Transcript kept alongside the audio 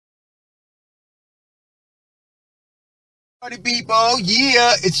Party people,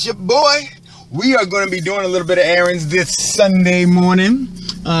 yeah, it's your boy. We are going to be doing a little bit of errands this Sunday morning.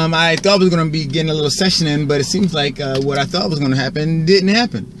 I thought we was going to be getting a little session in, but it seems like what I thought was going to happen didn't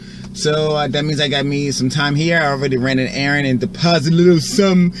happen. So that means I got me some time here. I already ran an errand and deposited a little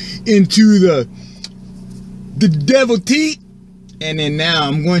something into the devil teat. And then now I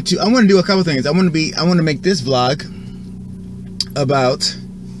want to do a couple things. I want to make this vlog about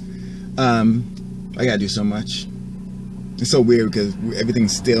I gotta do so much. It's so weird because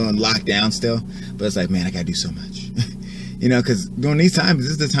everything's still in lockdown still, but it's like, man, I gotta do so much. You know, because during these times,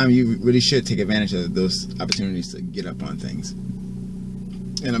 this is the time you really should take advantage of those opportunities to get up on things.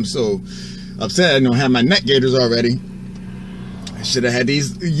 And I'm so upset I don't have my neck gaiters already. I should have had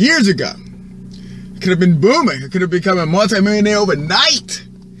these years ago. I could have been booming. I could have become a multi-millionaire overnight.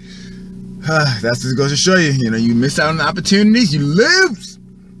 That just goes to show you, you know, you miss out on opportunities, you lose.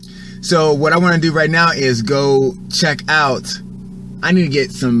 So what I want to do right now is go check out, I need to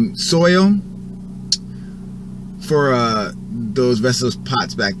get some soil for those vessels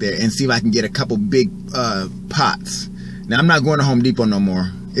pots back there and see if I can get a couple big pots. Now I'm not going to Home Depot no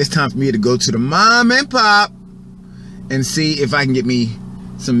more. It's time for me to go to the mom and pop and see if I can get me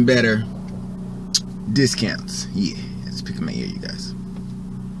some better discounts. Yeah, let's pick up my ear, you guys.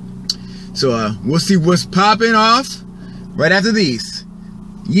 So we'll see what's popping off right after these.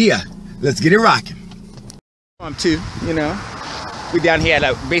 Yeah, let's get it rocking. You know, we're down here at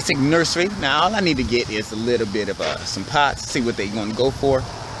a basic nursery. Now all I need to get is a little bit of some pots, see what they're gonna go for.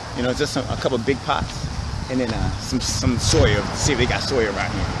 You know, just a couple big pots, and then some soil, see if they got soil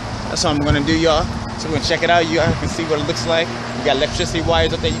around here. That's what I'm gonna do, y'all. So we're gonna check it out. You guys can see what it looks like. We got electricity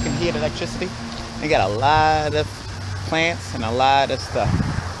wires up there. You can hear the electricity. They got a lot of plants and a lot of stuff.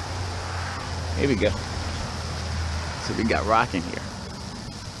 Here we go. So we got rocking here.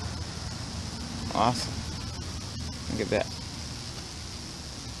 Awesome. Look at that.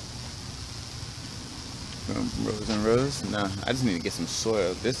 Rows and rows. No, I just need to get some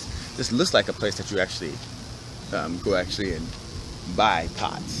soil. This looks like a place that you actually go and buy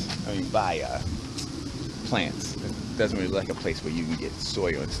pots. I mean, buy plants. It doesn't really look like a place where you can get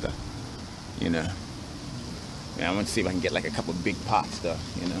soil and stuff. You know. Yeah, I want to see if I can get like a couple big pots though.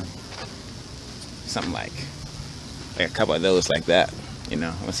 You know. Something like a couple of those like that. You know.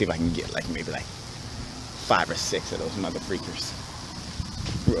 I want to see if I can get like maybe like 5 or 6 of those mother freakers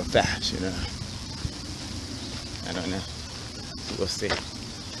real fast, you know. I don't know. We'll see.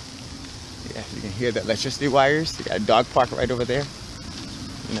 Yeah, you can hear the electricity wires. You got a dog park right over there.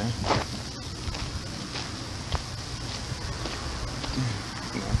 You know.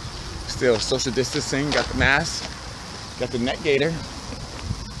 Still social distancing. Got the mask. Got the neck gaiter.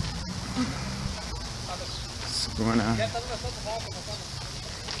 What's going on?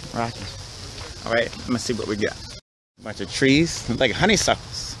 Rocky. All right, I'm gonna see what we got. A bunch of trees, like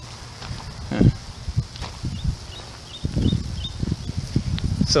honeysuckles. Huh.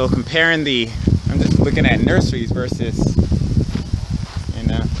 So comparing I'm just looking at nurseries versus, you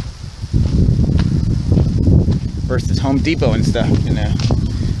know, versus Home Depot and stuff, you know.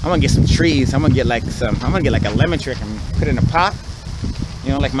 I'm gonna get some trees. I'm gonna get like a lemon tree and put in a pot.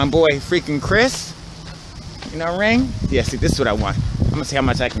 You know, like my boy freaking Chris. You know, ring. Yeah, see, this is what I want. I'm gonna see how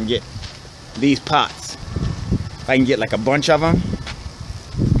much I can get these pots. If I can get like a bunch of them,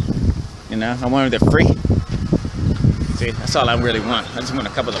 you know, I want them to free. See, that's all I really want. I just want a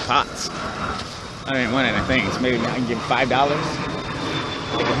couple of pots. I didn't want anything. So maybe I can give $5.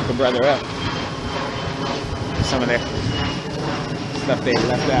 Take a hook a brother up. Some of their stuff they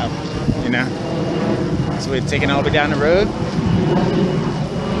left out, you know. So we're taking all the way down the road.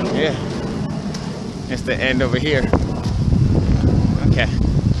 Yeah. It's the end over here. Okay.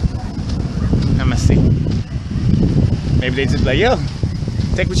 I'm gonna see. Maybe they just like, yo,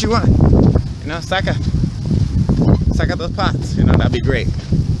 take what you want. You know, sack out those pots. You know, that'd be great.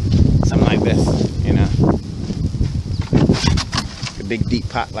 Something like this, you know. A big deep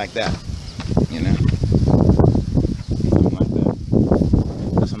pot like that. You know. Something like that.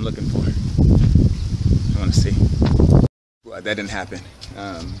 That's what I'm looking for. I wanna see. Well, that didn't happen.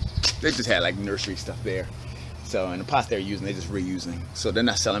 They just had like nursery stuff there. So, and the pots they're using, they're just reusing. So they're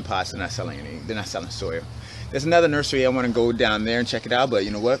not selling pots, they're not selling anything, they're not selling soil. There's another nursery, I want to go down there and check it out, but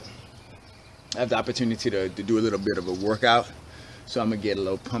you know what? I have the opportunity to do a little bit of a workout. So I'm gonna get a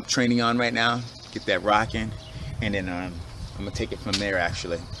little pump training on right now, get that rocking, and then I'm gonna take it from there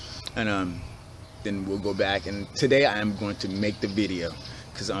actually. And then we'll go back, and today I am going to make the video,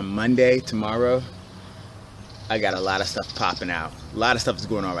 because on Monday, tomorrow, I got a lot of stuff popping out. A lot of stuff is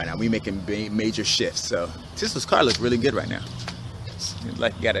going on right now. We making major shifts. So this car looks really good right now. It's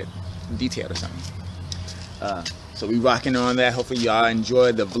like you got it detailed or something. So we rocking on that. Hopefully y'all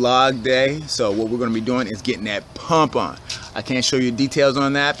enjoyed the vlog day. So what we're gonna be doing is getting that pump on. I can't show you details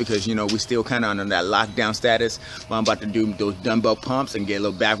on that because, you know, we still kind of under that lockdown status. But I'm about to do those dumbbell pumps and get a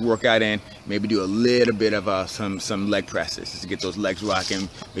little back workout in. Maybe do a little bit of some leg presses just to get those legs rocking.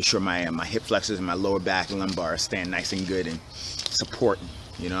 Make sure my hip flexors and my lower back and lumbar stand nice and good and supporting.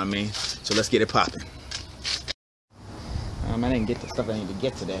 You know what I mean? So let's get it popping. I didn't get the stuff I need to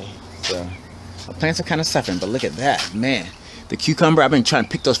get today. So my plants are kind of suffering, but look at that, man. The cucumber, I've been trying to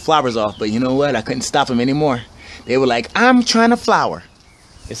pick those flowers off, but you know what? I couldn't stop them anymore. They were like, I'm trying to flower.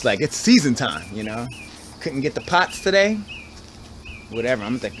 It's like, it's season time, you know? Couldn't get the pots today. Whatever,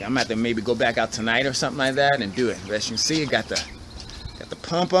 I'm gonna have to maybe go back out tonight or something like that and do it. But as you can see, got the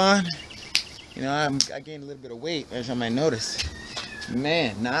pump on. You know, I gained a little bit of weight, as you might notice.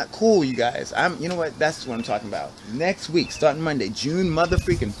 Man, not cool, you guys. You know what? That's what I'm talking about. Next week, starting Monday, June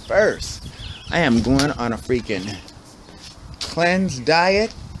mother-freaking 1st, I am going on a freaking cleanse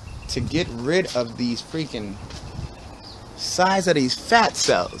diet to get rid of these freaking size of these fat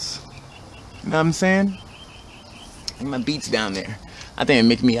cells. You know what I'm saying? And my beets down there. I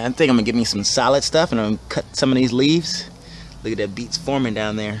think I'm gonna get me some solid stuff and I'm gonna cut some of these leaves. Look at that beets forming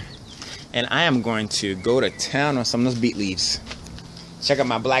down there. And I am going to go to town on some of those beet leaves. Check out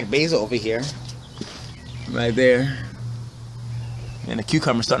my black basil over here. Right there. And the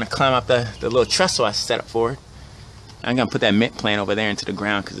cucumber's starting to climb up the little trestle I set up for it. I'm gonna put that mint plant over there into the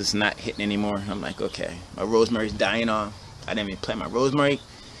ground because it's not hitting anymore. I'm like, okay, my rosemary's dying off. I didn't even plant my rosemary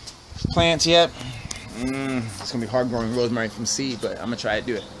plants yet. It's gonna be hard growing rosemary from seed, but I'm gonna try to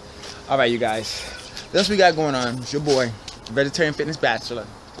do it. All right, you guys, that's what we got going on. It's your boy, Vegetarian Fitness Bachelor,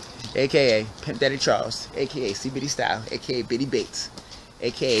 aka Pimp Daddy Charles, aka CBD Style, aka Biddy Bates,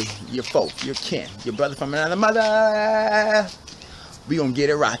 aka your folk, your kin, your brother from another mother. We gonna get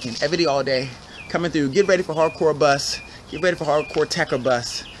it rocking every day, all day. Coming through. Get ready for hardcore bus. Get ready for hardcore techer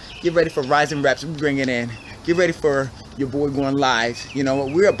bus. Get ready for rising reps. We bring it in. Get ready for your boy going live. You know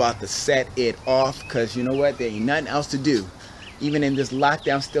what? We're about to set it off because you know what? There ain't nothing else to do. Even in this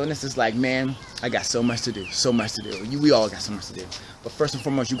lockdown stillness, it's like, man, I got so much to do. So much to do. We all got so much to do. But first and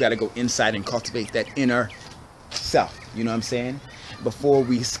foremost, you got to go inside and cultivate that inner self. You know what I'm saying? Before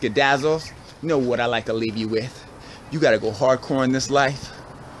we skedazzle, you know what I like to leave you with? You got to go hardcore in this life.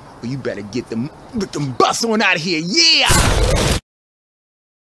 Or you better get them bus on out of here. Yeah!